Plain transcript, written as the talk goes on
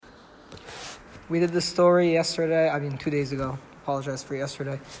We did the story yesterday, 2 days ago. Apologize for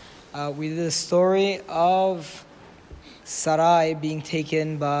yesterday. We did the story of Sarai being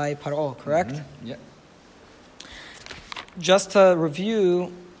taken by Paro, correct? Mm-hmm. Yeah. Just to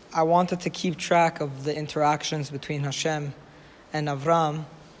review, I wanted to keep track of the interactions between Hashem and Avram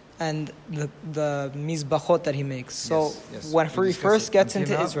and the mizbachot that he makes. So when he first gets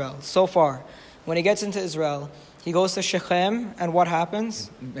into Israel, so far, when he gets into Israel, he goes to Shechem, and what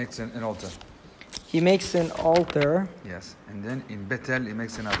happens? He makes an altar. He makes an altar. Yes, and then in Bethel he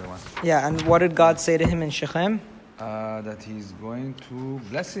makes another one. Yeah, and what did God say to him in Shechem? That he's going to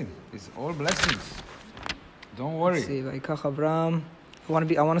bless him. It's all blessings. Don't worry. Let's see, Vayikach Avram.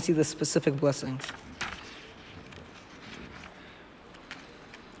 I want to see the specific blessings.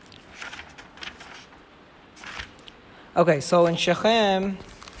 Okay, so in Shechem,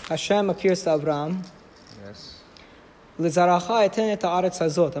 Hashem appears to Avram. Yes.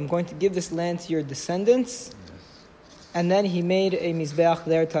 I'm going to give this land to your descendants. Yes. And then he made a mizbeach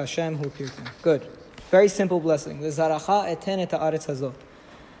there to Hashem who appeared to him. Good. Very simple blessing.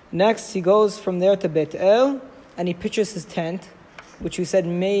 Next, he goes from there to Bethel, and he pitches his tent, which we said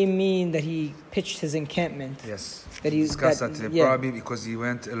may mean that he pitched his encampment. Yes. That he discussed that probably because he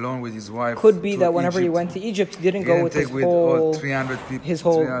went alone with his wife. Could be that whenever Egypt. he went to Egypt, he didn't go with his all 300 people, his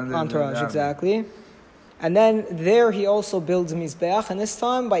whole entourage, exactly. And then there he also builds a mizbeach, and this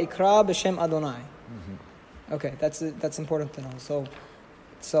time by Ikra b'Shem Adonai. Mm-hmm. Okay, that's important to know.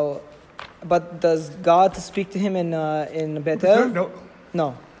 So, but does God speak to him in Bethel?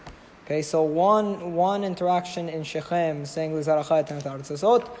 No. Okay, so one interaction in Shechem saying with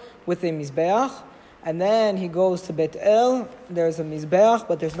a mizbeach, and then he goes to Bethel. There's a mizbeach,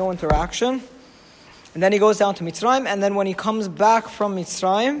 but there's no interaction. And then he goes down to Mitzrayim, and then when he comes back from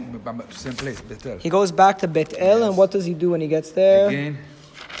Mitzrayim, same place, Bethel. He goes back to Bethel, yes. And what does he do when he gets there? Again.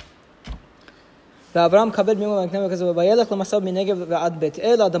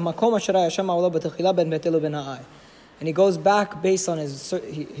 And he goes back based on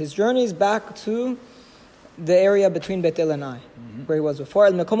his journeys back to the area between Bethel and Ai, where he was before.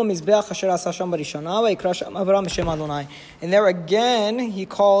 And there again, he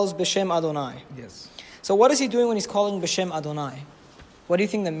calls B'Shem Adonai. Yes. So what is he doing when he's calling B'Shem Adonai? What do you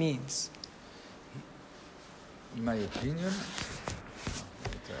think that means? In my opinion,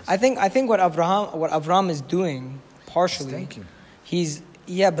 I think what Avram is doing partially. Thank you.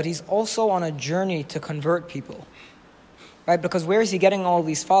 But he's also on a journey to convert people. Right? Because where is he getting all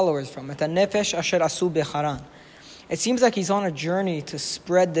these followers from? It seems like he's on a journey to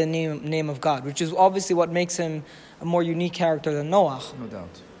spread the name of God, which is obviously what makes him a more unique character than Noah. No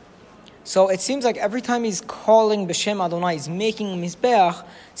doubt. So it seems like every time he's calling B'Shem Adonai, he's making a mizbeach,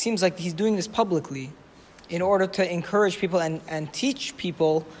 seems like he's doing this publicly in order to encourage people and teach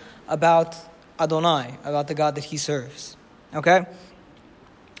people about Adonai, about the God that he serves. Okay?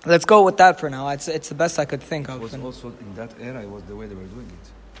 Let's go with that for now. It's the best I could think of. It was also in that era, it was the way they were doing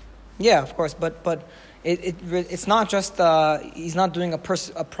it. Yeah, of course, but it's not just he's not doing a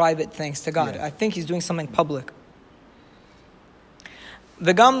private thanks to God. Yeah. I think he's doing something public.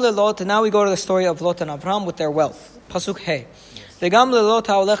 V'gam lelot. Now we go to the story of Lot and Avram with their wealth. Pasuk Hey. V'gam lelot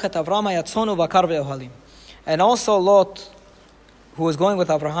ha'olechet Avram hayatzonu v'akar ve'ohalim. And also Lot, who was going with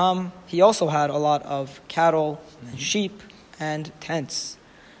Abraham, he also had a lot of cattle and sheep and tents.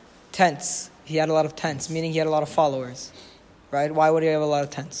 He had a lot of tents, meaning he had a lot of followers. Right? Why would he have a lot of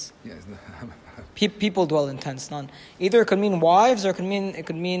tents? Yes. People dwell in tents. Either it could mean wives, or it could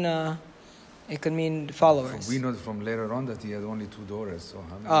mean followers. We know from later on that he had only 2 daughters. So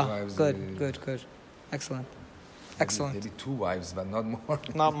how many wives? Good. Excellent. Maybe 2 wives, but not more.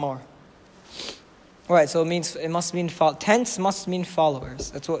 Not more. Right. So it must mean tents must mean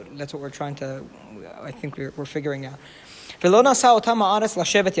followers. That's what we're trying to. I think we're figuring out. And the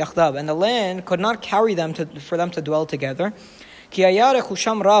land could not carry them for them to dwell together.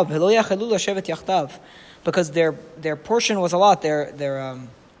 Because their portion was a lot, their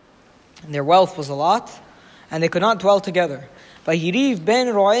wealth was a lot, and they could not dwell together. And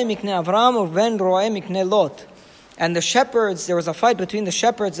the shepherds, there was a fight between the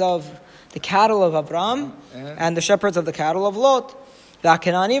shepherds of the cattle of Avram and the shepherds of the cattle of Lot.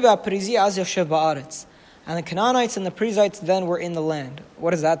 And the Canaanites and the Perizzites then were in the land.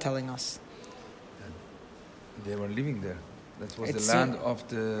 What is that telling us? They were living there. That was the land of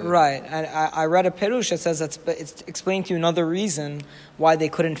the... Right. And I read a Perush that says it's explaining to you another reason why they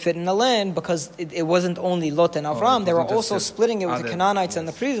couldn't fit in the land, because it wasn't only Lot and Avram. They were also splitting it with the Canaanites and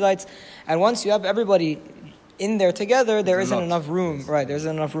the Perizzites. And once you have everybody in there together, there isn't enough room. Yes. Right. There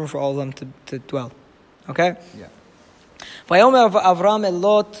isn't enough room for all of them to dwell. Okay? Yeah. Vayomer Avram el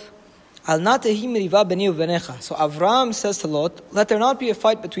Lot, Al natehi miriva beni uvenecha. So Avram says to Lot, let there not be a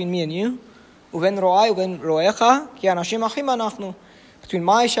fight between me and you. Uven ro'ai uven ro'echa, ki anashim achim anachnu. Between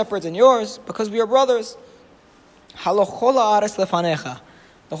my shepherds and yours, because we are brothers. Halochol haaretz lefanecha.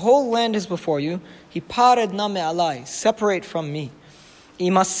 The whole land is before you. Hipared na me'alai. Separate from me.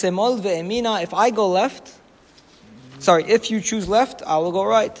 Imas semol ve'emina. If I go left, if you choose left, I will go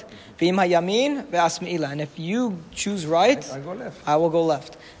right. Ve'im hayamin ve'asme'ila. And if you choose right, I will go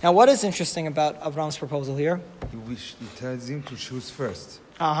left. Now, what is interesting about Avram's proposal here? He tells him to choose first.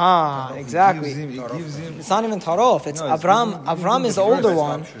 Exactly. He gives him. It's not even Tarof. It's Avram. Avram is the older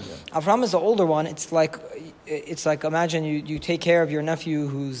one. Avram is the older one. It's like imagine you take care of your nephew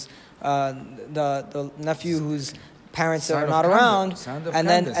who's the nephew whose parents are not around, and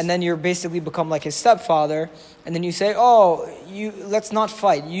then you're basically become like his stepfather, and then you say, let's not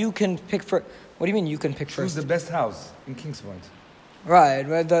fight. You can pick first. What do you mean you can pick first? Choose the best house in Kings Point. Right.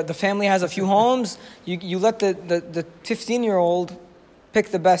 The family has a few homes. You let the 15-year-old pick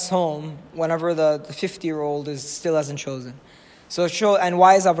the best home whenever the 50-year-old still hasn't chosen. And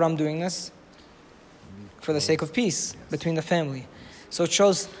why is Avram doing this? For the sake of peace between the family. So it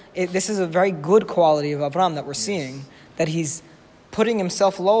shows, this is a very good quality of Avram that we're seeing, that he's putting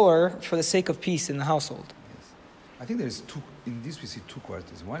himself lower for the sake of peace in the household. Yes. I think there's in this we see two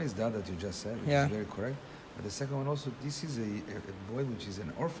qualities. One is that you just said, which is very correct. But the second one also, this is a boy which is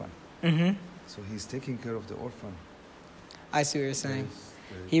an orphan. Mm-hmm. So he's taking care of the orphan. I see what you're saying.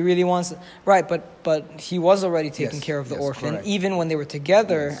 He really wants... Right, but he was already taking care of the orphan, correct. Even when they were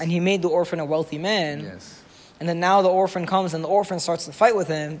together, and he made the orphan a wealthy man. Yes. And then now the orphan comes, and the orphan starts to fight with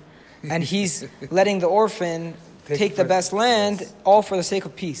him, and he's letting the orphan take the best land, all for the sake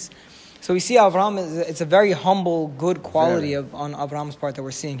of peace. So we see Avram, it's a very humble, good quality on Avram's part that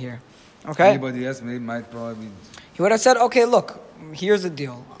we're seeing here. Okay? Anybody else might probably... He would have said, okay, look, here's the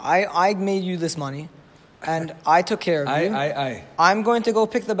deal. I made you this money, and I took care of you. I'm going to go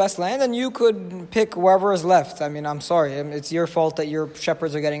pick the best land, and you could pick wherever is left. I mean, I'm sorry. It's your fault that your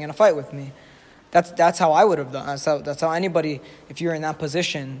shepherds are getting in a fight with me. That's how I would have done. That's how anybody, if you're in that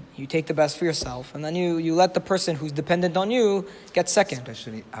position, you take the best for yourself, and then you let the person who's dependent on you get second.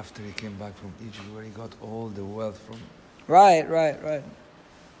 Especially after he came back from Egypt, where he got all the wealth from. Right.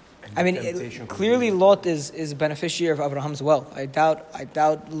 I mean, clearly Lot is beneficiary of Abraham's wealth. I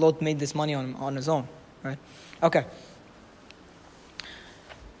doubt Lot made this money on his own. Right? Okay.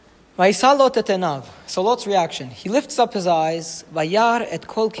 So Lot's reaction. He lifts up his eyes. Vayar et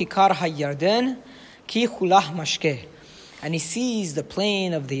kol kikar hayarden ki chulah mashke. And he sees the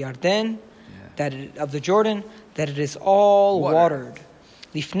plain of the Yarden, of the Jordan, that it is all watered.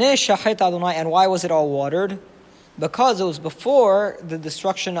 Lifnei shachet Adonai. And why was it all watered? Because it was before the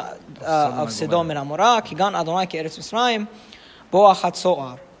destruction of Sodom and Amorah. Kigan Adonai ki eretz Mitzrayim bo achat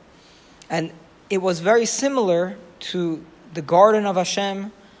so'ar. And it was very similar to the garden of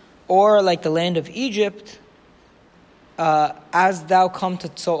Hashem, or like the land of Egypt, as thou come to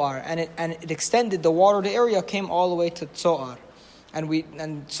Tzoar. And it extended, the watered area came all the way to Tzoar. And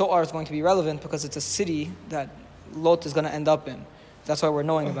Tzoar is going to be relevant because it's a city that Lot is going to end up in. That's why we're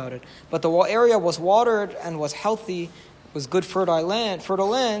knowing about it. But the area was watered and was healthy, was good fertile land,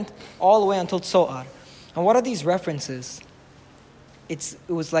 all the way until Tzoar. And what are these references? It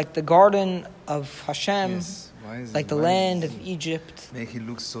was like the garden of Hashem, like the land of Egypt. Make it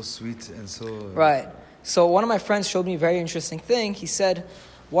look so sweet and so... Right. So one of my friends showed me a very interesting thing. He said,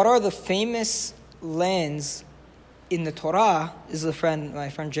 what are the famous lands in the Torah? This is my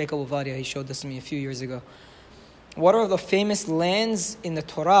friend Jacob Ovadia. He showed this to me a few years ago. What are the famous lands in the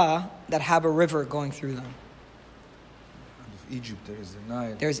Torah that have a river going through them? Out of Egypt, there is the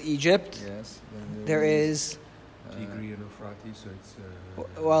Nile. There's Egypt. Yes. There is... Tigris and Euphrates, so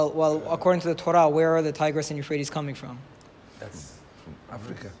it's... Well, according to the Torah, where are the Tigris and Euphrates coming from? That's from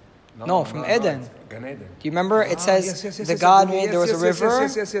Africa. No, from Eden. Gan Eden. Do you remember? It says God made there was a river,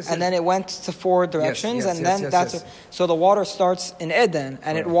 and then it went to four directions, so the water starts in Eden,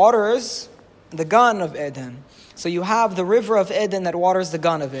 and it waters the Gan of Eden. So you have the river of Eden that waters the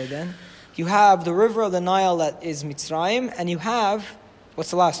Gan of Eden. You have the river of the Nile that is Mitzrayim, and you have,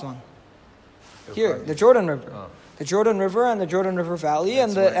 what's the last one? Here, the Jordan River. Oh. The Jordan River and the Jordan River Valley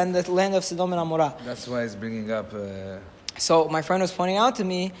and the land of Sodom and Amorah. That's why it's bringing up... So my friend was pointing out to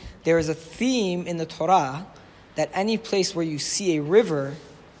me, there is a theme in the Torah that any place where you see a river,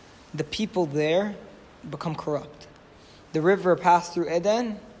 the people there become corrupt. The river passed through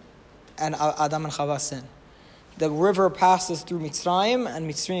Eden and Adam and Chava sin. The river passes through Mitzrayim, and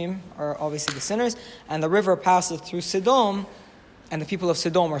Mitzrayim are obviously the sinners, and the river passes through Sodom, And the people of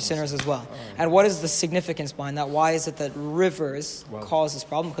Sodom are sinners as well. And what is the significance behind that? Why is it that rivers cause this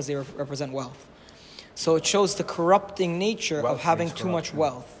problem? Because they represent wealth. So it shows the corrupting nature of having too much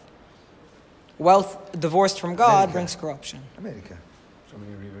wealth. Wealth divorced from God brings corruption. America. So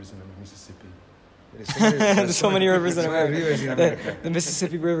many rivers in the Mississippi. There's so many rivers in America. The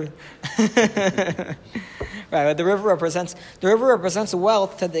Mississippi River. Right, but the river represents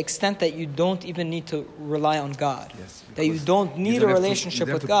wealth to the extent that you don't even need to rely on God. Yes, that you don't need a relationship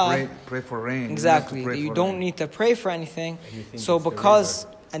with God. Pray for rain. Exactly. You don't need to pray for anything. So because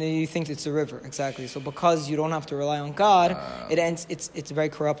and you think it's a river, exactly. So because you don't have to rely on God, it's very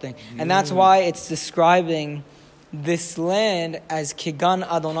corrupting. And that's why it's describing this land as Kigan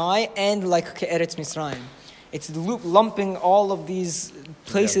Adonai and like Ke'eretz Misraim. It's lumping all of these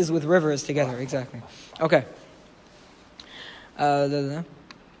places with rivers together, exactly. Okay. So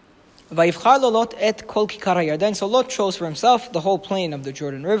Lot chose for himself the whole plain of the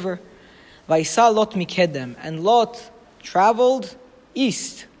Jordan River. And Lot traveled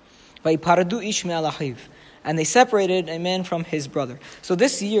east. And they separated a man from his brother. So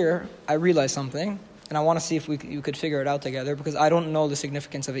this year, I realized something, and I want to see if you could figure it out together, because I don't know the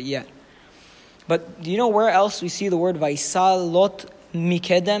significance of it yet. But do you know where else we see the word Vaisal Lot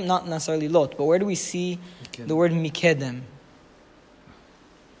Mikedem? Not necessarily Lot, but where do we see the word Mikedem?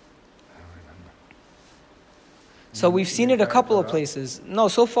 So we've seen it a couple of places. No,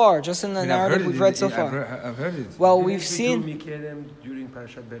 so far, just in the narrative we've read so far. I've heard it. Well, we've seen... during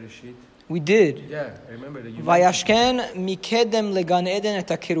Parashat Bereshit. We did. Yeah, I remember that. Vayashken mikedem legan eden et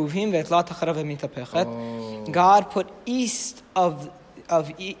hakiruvim ve'etlat acharav mitapechet. God put east of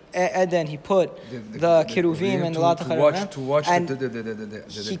Eden, he put the kiruvim and the lat acharav. And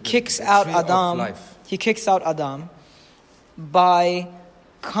he kicks out Adam. He kicks out Adam. By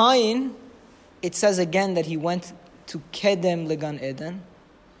Cain, it says again that he went to Kedem Legan Eden.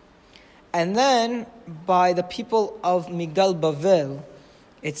 And then by the people of Migdal Bavel,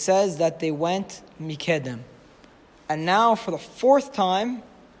 it says that they went Mikedem. And now for the fourth time,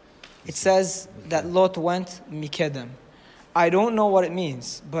 it says that Lot went Mikedem. I don't know what it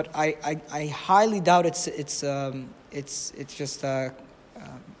means, but I highly doubt it's just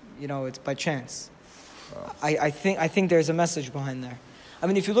it's by chance. I think there's a message behind there. I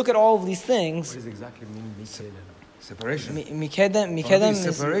mean, if you look at all of these things... What does exactly mean Mikedem? Separation. Mikedem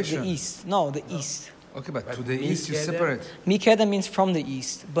is the east. No, the east. Okay, but to the east you separate. Mikedem means from the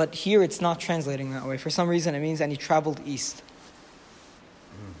east, but here it's not translating that way. For some reason it means and he traveled east.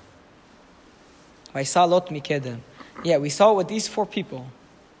 Vaisalot Mikedem. Yeah, we saw it with these four people.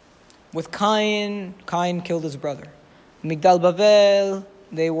 With Cain killed his brother. Migdal Bavel,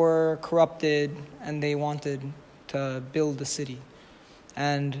 they were corrupted and they wanted to build the city.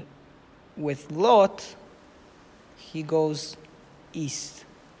 And with Lot, he goes east.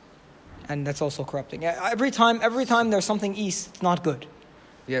 And that's also corrupting. Every time there's something east, it's not good.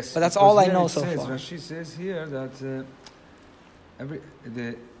 Yes. But that's all I know so far. Rashi says here that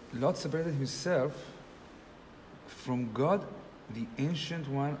Lot separated himself from God, the ancient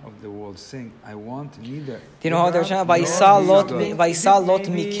one of the world, saying, I want neither. Do you know how they're saying? Vaisal Lot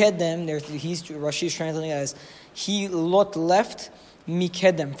Mikedem. Rashi is translating it as Lot left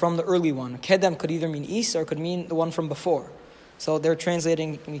Mikedem from the early one. Kedem could either mean east or could mean the one from before. So they're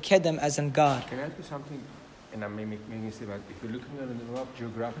translating Mikedem as in God. Can I ask you something? And I'm making you say that if you're looking at the map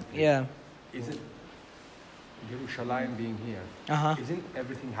geographically, isn't Yerushalayim being here? Isn't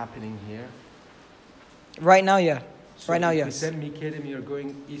everything happening here? Right now, yeah. So right now, yes. If you said Mikedem, you're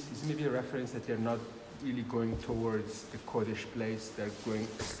going east. Is maybe a reference that they're not really going towards the Kodesh place? They're going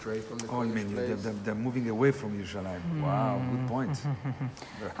straight from the Kodesh place? They're moving away from Yerushalayim. Wow, good point.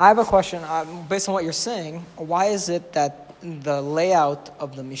 I have a question. Based on what you're saying, why is it that the layout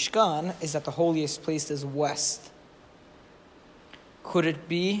of the Mishkan is that the holiest place is west? Could it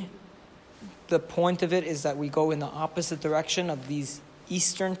be the point of it is that we go in the opposite direction of these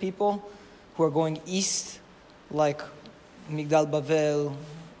eastern people who are going east, like Migdal Bavel,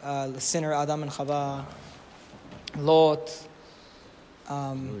 the sinner Adam and Chava, Lot,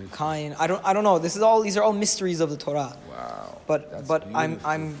 Cain. I don't know. These are all mysteries of the Torah. Wow. But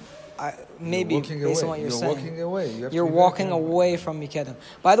I'm maybe based on what you're saying. Walking away. You're walking away from Mikedem.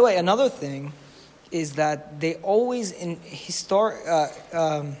 By the way, another thing is that they always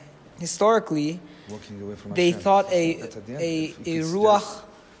historically they thought a ruach,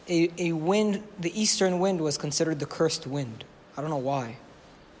 a wind, the eastern wind was considered the cursed wind. I don't know why,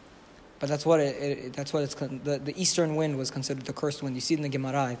 but that's what the eastern wind was considered the cursed wind. You see it in the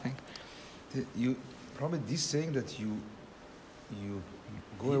Gemara, I think. You probably this saying that you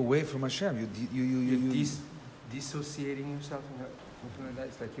go away from Hashem. You dissociating yourself. Something like that.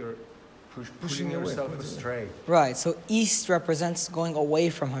 It's like you're pushing yourself astray. Right. So east represents going away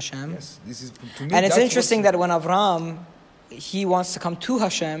from Hashem. Yes. This is, to me, and it's interesting that when Avram, he wants to come to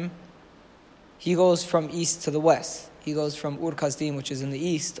Hashem, he goes from east to the west. He goes from Ur Kasdim, which is in the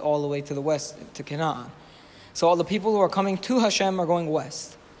east, all the way to the west, to Canaan. So all the people who are coming to Hashem are going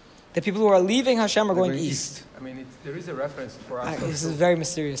west. The people who are leaving Hashem are going east. I mean, there is a reference for us. This is very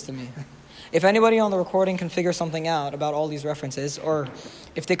mysterious to me. If anybody on the recording can figure something out about all these references, or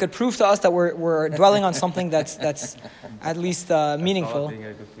if they could prove to us that we're dwelling on something that's at least meaningful,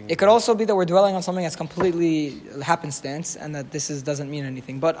 it could also be that we're dwelling on something that's completely happenstance and that doesn't mean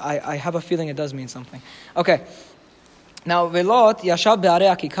anything. But I have a feeling it does mean something. Okay. Now, Velot Yashab Be'arei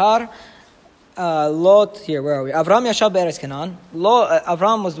Akikar. Lot, here, where are we? Avram Yashab Be'eretz Canaan.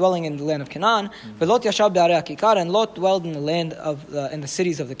 Avram was dwelling in the land of Canaan. Velot Yashab Be'arei Akikar, and Lot dwelled in the land of in the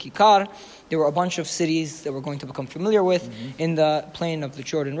cities of the Kikar. There were a bunch of cities that we're going to become familiar with in the plain of the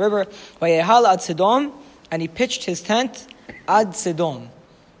Jordan River. Vayehal ad Sedom, and he pitched his tent ad Sedom,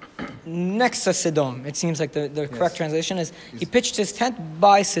 next to Sedom. It seems like the correct translation is he pitched his tent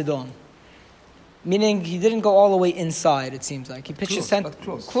by Sedom. Meaning he didn't go all the way inside, it seems like. He pitched his tent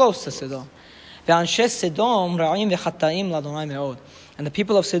close to Sedom. And the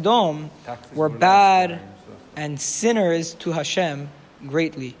people of Sedom were bad and sinners to Hashem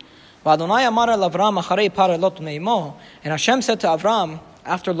greatly. And Hashem said to Avram,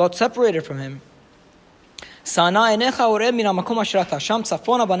 after Lot separated from him,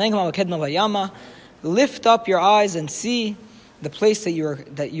 lift up your eyes and see the place that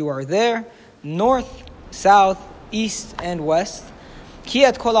you are there, north, south, east, and west. Because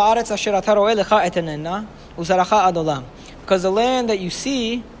the land that you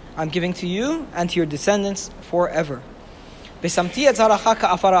see, I'm giving to you and to your descendants forever. I'm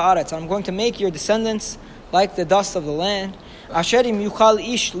going to make your descendants like the dust of the land.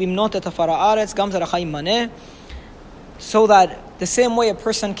 So that the same way a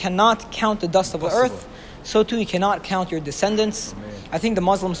person cannot count the dust of the earth, so too he cannot count your descendants. I think the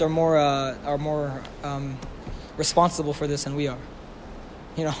Muslims are more responsible for this than we are.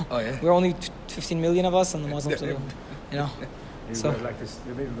 You know, we're only 15 million of us, and the Muslims are, you know. So maybe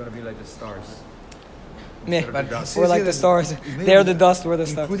we're going to be like the stars. We're like the stars. They're the dust. We're the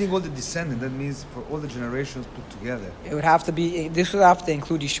stars. Including all the descendants. That means for all the generations put together. It would have to be. This would have to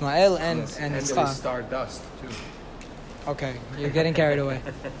include Ishmael and Yitzchak. Star dust too. Okay, you're getting carried away.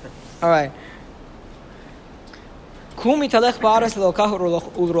 All right. Go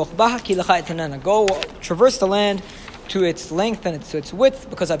traverse the land to its length and to its width,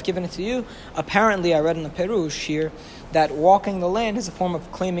 because I've given it to you. Apparently, I read in the Perush here that walking the land is a form of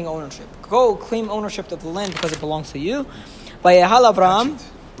claiming ownership. Go claim ownership of the land because it belongs to you. Vayehal Avram,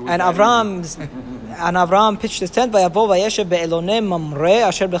 and Avram pitched his tent. Vayavo vayeshev be'elonei mamre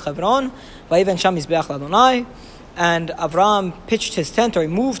asher bechevron, vayiven sham mizbeach l'Adonai. And Avram pitched his tent, or he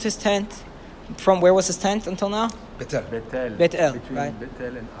moved his tent from, where was his tent until now? Betel, between right?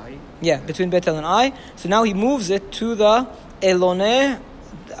 Betel and Ai. Yeah, between Betel and Ai. So now he moves it to the Eloneh.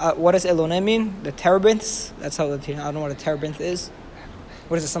 What does Eloneh mean? The terebinths. That's how I don't know what a terebinth is.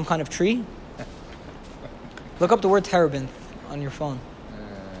 What is it? Some kind of tree? Look up the word terebinth on your phone.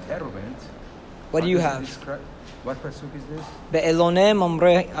 Terebinth. What do you have? What pasuk is this? Be'eloneh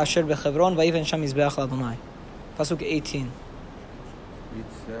mamre asher bechevron vayiven sham mizbeach l'Adonai. Pasuk 18.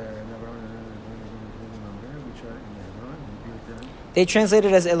 They translate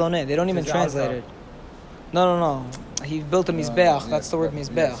it as Eloneh. They don't even translate it. No. He built a mizbeach. That's the word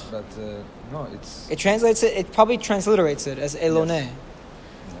mizbeach. Yes, but no, it's. It translates it. It probably transliterates it as Eloneh. Yes.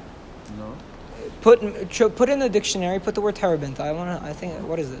 No. Put in the dictionary. Put the word terebinth. I think.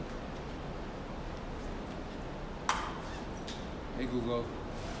 What is it? Hey Google.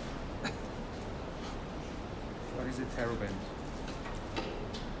 What is a terebinth?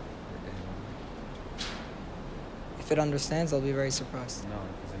 If it understands, I'll be very surprised. No, it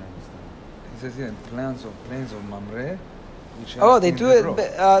doesn't understand. It says here plains of Mamre. They do it.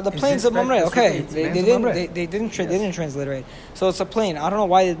 The plains of Mamre. Okay, they didn't transliterate. So it's a plain. I don't know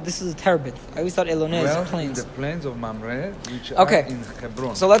why this is a terebinth. I always thought Eloneh is plains. The plains of Mamre, which are in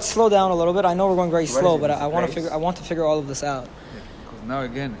Hebron. So let's slow down a little bit. I know we're going very slow, but I want to figure all of this out. Because now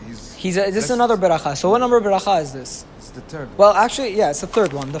again this is another beracha. So what number of beracha is this? It's the third one. Well, actually, yeah, it's the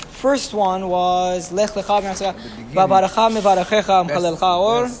third one. The first one was Lech Lecha Ba'baracha Mevarachecha Mchalelcha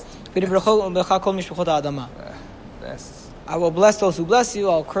Or V'Nivrocho Becha Kol Mishpuchot Ha'adama. I will bless those who bless you.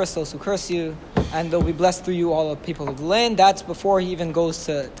 I'll curse those who curse you, and they'll be blessed through you, all the people of the land. That's before he even goes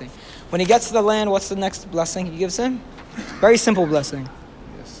to thing. When he gets to the land, what's the next blessing he gives him? Very simple blessing.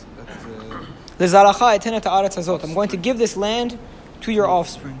 Yes. I'm going to give this land to your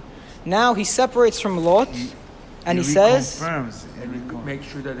offspring. Now he separates from Lot, and he says, and make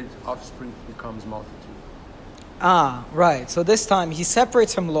sure that its offspring becomes multitude. Right. So this time he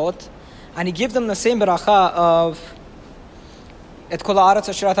separates from Lot, and he gives them the same bracha of Et kol haaretz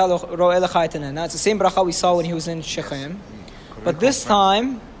asher ata ro'eh lecha eteneh. Now it's the same bracha we saw when he was in Shechem, but this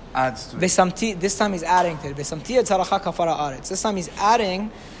time this time he's adding to it. This time he's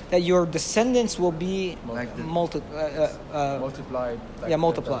adding that your descendants will be multiplied.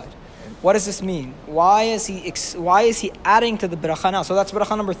 Multiplied. What does this mean? Why is he adding to the beracha now? So that's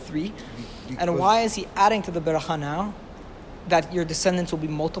beracha number 3. And why is he adding to the beracha now? That your descendants will be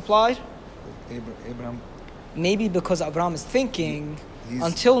multiplied? Abraham. Maybe because Abraham is thinking,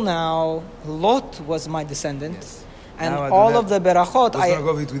 until now, Lot was my descendant. Yes. And all of the berachot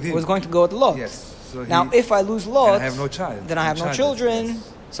was going to go with Lot. Yes. So now, if I lose Lot, I have no child. Then I have no children.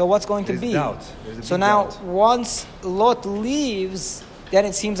 Yes. So what's going to be? So now, once Lot leaves, then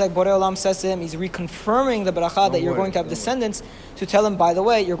it seems like Borei Olam says to him, he's reconfirming the beracha that you're going to have descendants, to tell him, by the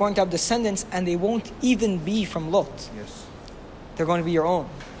way, you're going to have descendants, and they won't even be from Lot. Yes. They're going to be your own,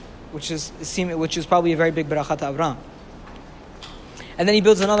 which is probably a very big beracha to Abraham. And then he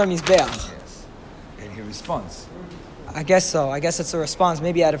builds another mizbeach. Yes. And he responds. I guess so. I guess it's a response,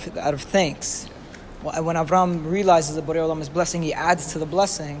 maybe out of thanks. Well, when Avraham realizes that Borei Olam is blessing, he adds to the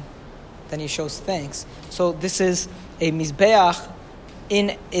blessing, then he shows thanks. So this is a mizbeach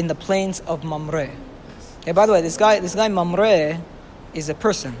in the plains of Mamre. Hey, by the way, this guy Mamre is a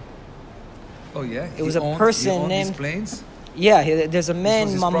person. Oh yeah, it was a person named. These plains? Yeah, there's a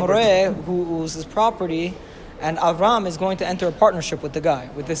man Mamre who's his property, and Avram is going to enter a partnership with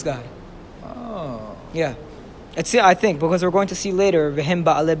this guy. Oh. Yeah. I think, because we're going to see later, V'hem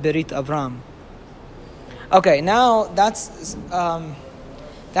ba'aleh berit Avram. Okay, now that's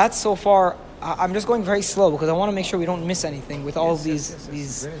so far. I'm just going very slow because I want to make sure we don't miss anything with all these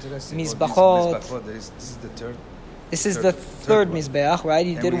mizbachot. This is the third mizbeach, right?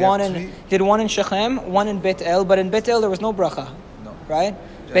 He did one in Shechem, one in Bet El, but in Bet El there was no bracha, right?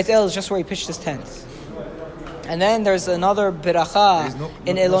 Bet El is just where he pitched his tent. And then there's another beracha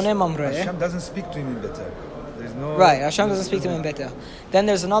in Elonei Mamre. Hashem doesn't speak to him in Bet El. Right, Hashem doesn't speak to him in Bet El. Then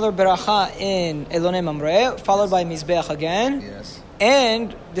there's another beracha in Elonei Mamre, followed by mizbeach again. Yes.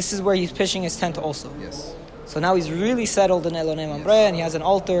 And this is where he's pitching his tent also. Yes. So now he's really settled in Elonei Mamre, and he has an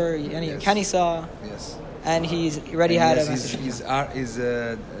altar, and he has a kanisa. Yes. And he's already had a message.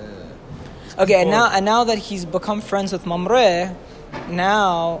 Okay, and now that he's become friends with Mamre,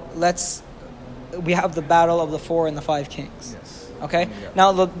 now we have the battle of the 4 and the 5 kings. Yes. Okay. Yeah.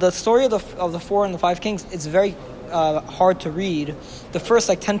 Now the story of the 4 and the 5 kings, it's very hard to read. The first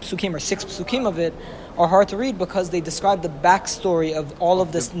 10 psukim or 6 psukim of it are hard to read because they describe the backstory of all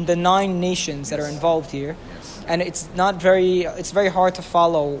of the 9 nations that are involved here, and it's very hard to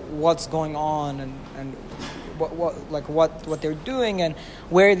follow what's going on and what they're doing and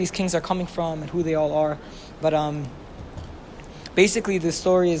where these kings are coming from and who they all are. But basically the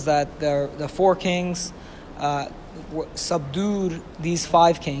story is that the 4 kings subdued these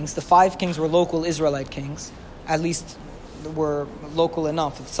 5 kings. The 5 kings were local Israelite kings, at least were local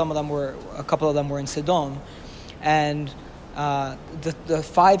enough. A couple of them were in Sodom, and the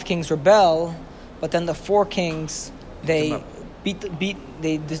 5 kings rebel, but then the 4 kings they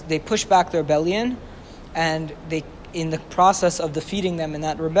push back the rebellion, and they, in the process of defeating them in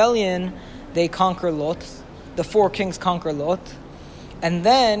that rebellion, they conquer Lot. The 4 kings conquer Lot, and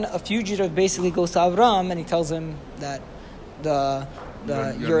then a fugitive basically goes to Avram and he tells him that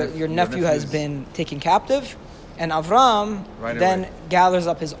your nephew has been taken captive. And Avram gathers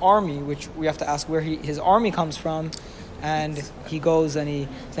up his army, which we have to ask where his army comes from, and he goes and he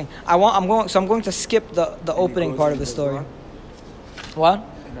saying, I'm going to skip the opening part of the story. What?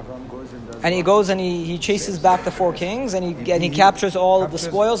 And he goes and he chases back the 4 kings, and he captures all of the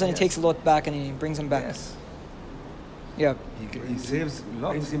spoils, and he takes Lot back and he brings him back. Yes. Yeah. He saves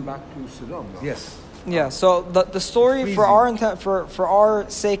Lot. Brings him back to Sodom. Yes. Yeah. So the story for our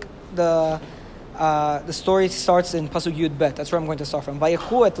sake, the story starts in Pasuk Yud Bet. That's where I'm going to start from.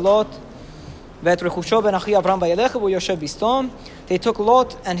 Vayechu et Lot ve'et rechusho ben achi Avram vayelech v'hu yoshev bistom. They took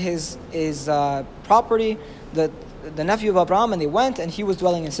Lot and his property, the nephew of Avram, and they went, and he was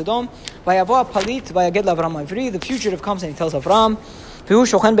dwelling in Sodom. Vayavo palit vayaged l'Avram Ivri. The fugitive comes and he tells Avram, v'hu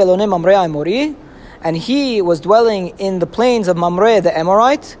shochen be'elonei Mamre Amori, and he was dwelling in the plains of Mamre the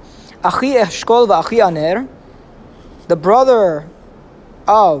Amorite. Achi Eshkol v'achi Aner, the brother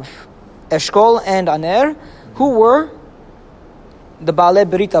of Eshkol and Aner, who were the Baalei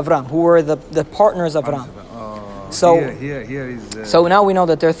Berit Avram, who were the partners of Avram. So here is. So now we know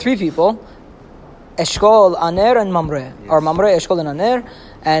that there are 3 people: Eshkol, Aner, and Mamre, or Mamre, Eshkol, and Aner,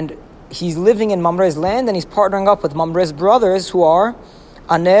 and he's living in Mamre's land, and he's partnering up with Mamre's brothers, who are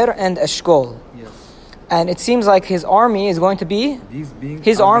Aner and Eshkol. Yes. And it seems like his army is going to be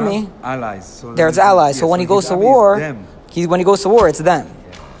his army. Allies. So there's allies. So when he goes to war, when he goes to war, it's them.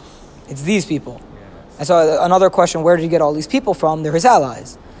 Yes. It's these people. Yes. And so another question: where did he get all these people from? They're his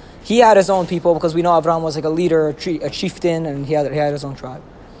allies. He had his own people because we know Avram was like a leader, a chieftain, and he had his own tribe.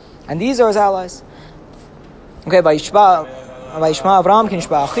 And these are his allies. Okay, Vayishma Avram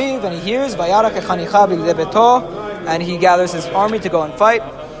kinishba achiv, and he hears Vayarak echanicha b'lidei beto, and he gathers his army to go and fight.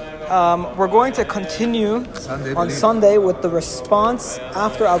 We're going to continue on Sunday with the response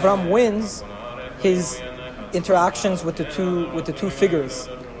after Avram wins his interactions with the two figures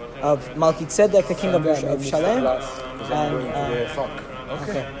of Melchizedek, the king of Shalem, and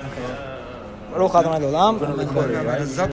Okay. Baruch Adonai L'olam.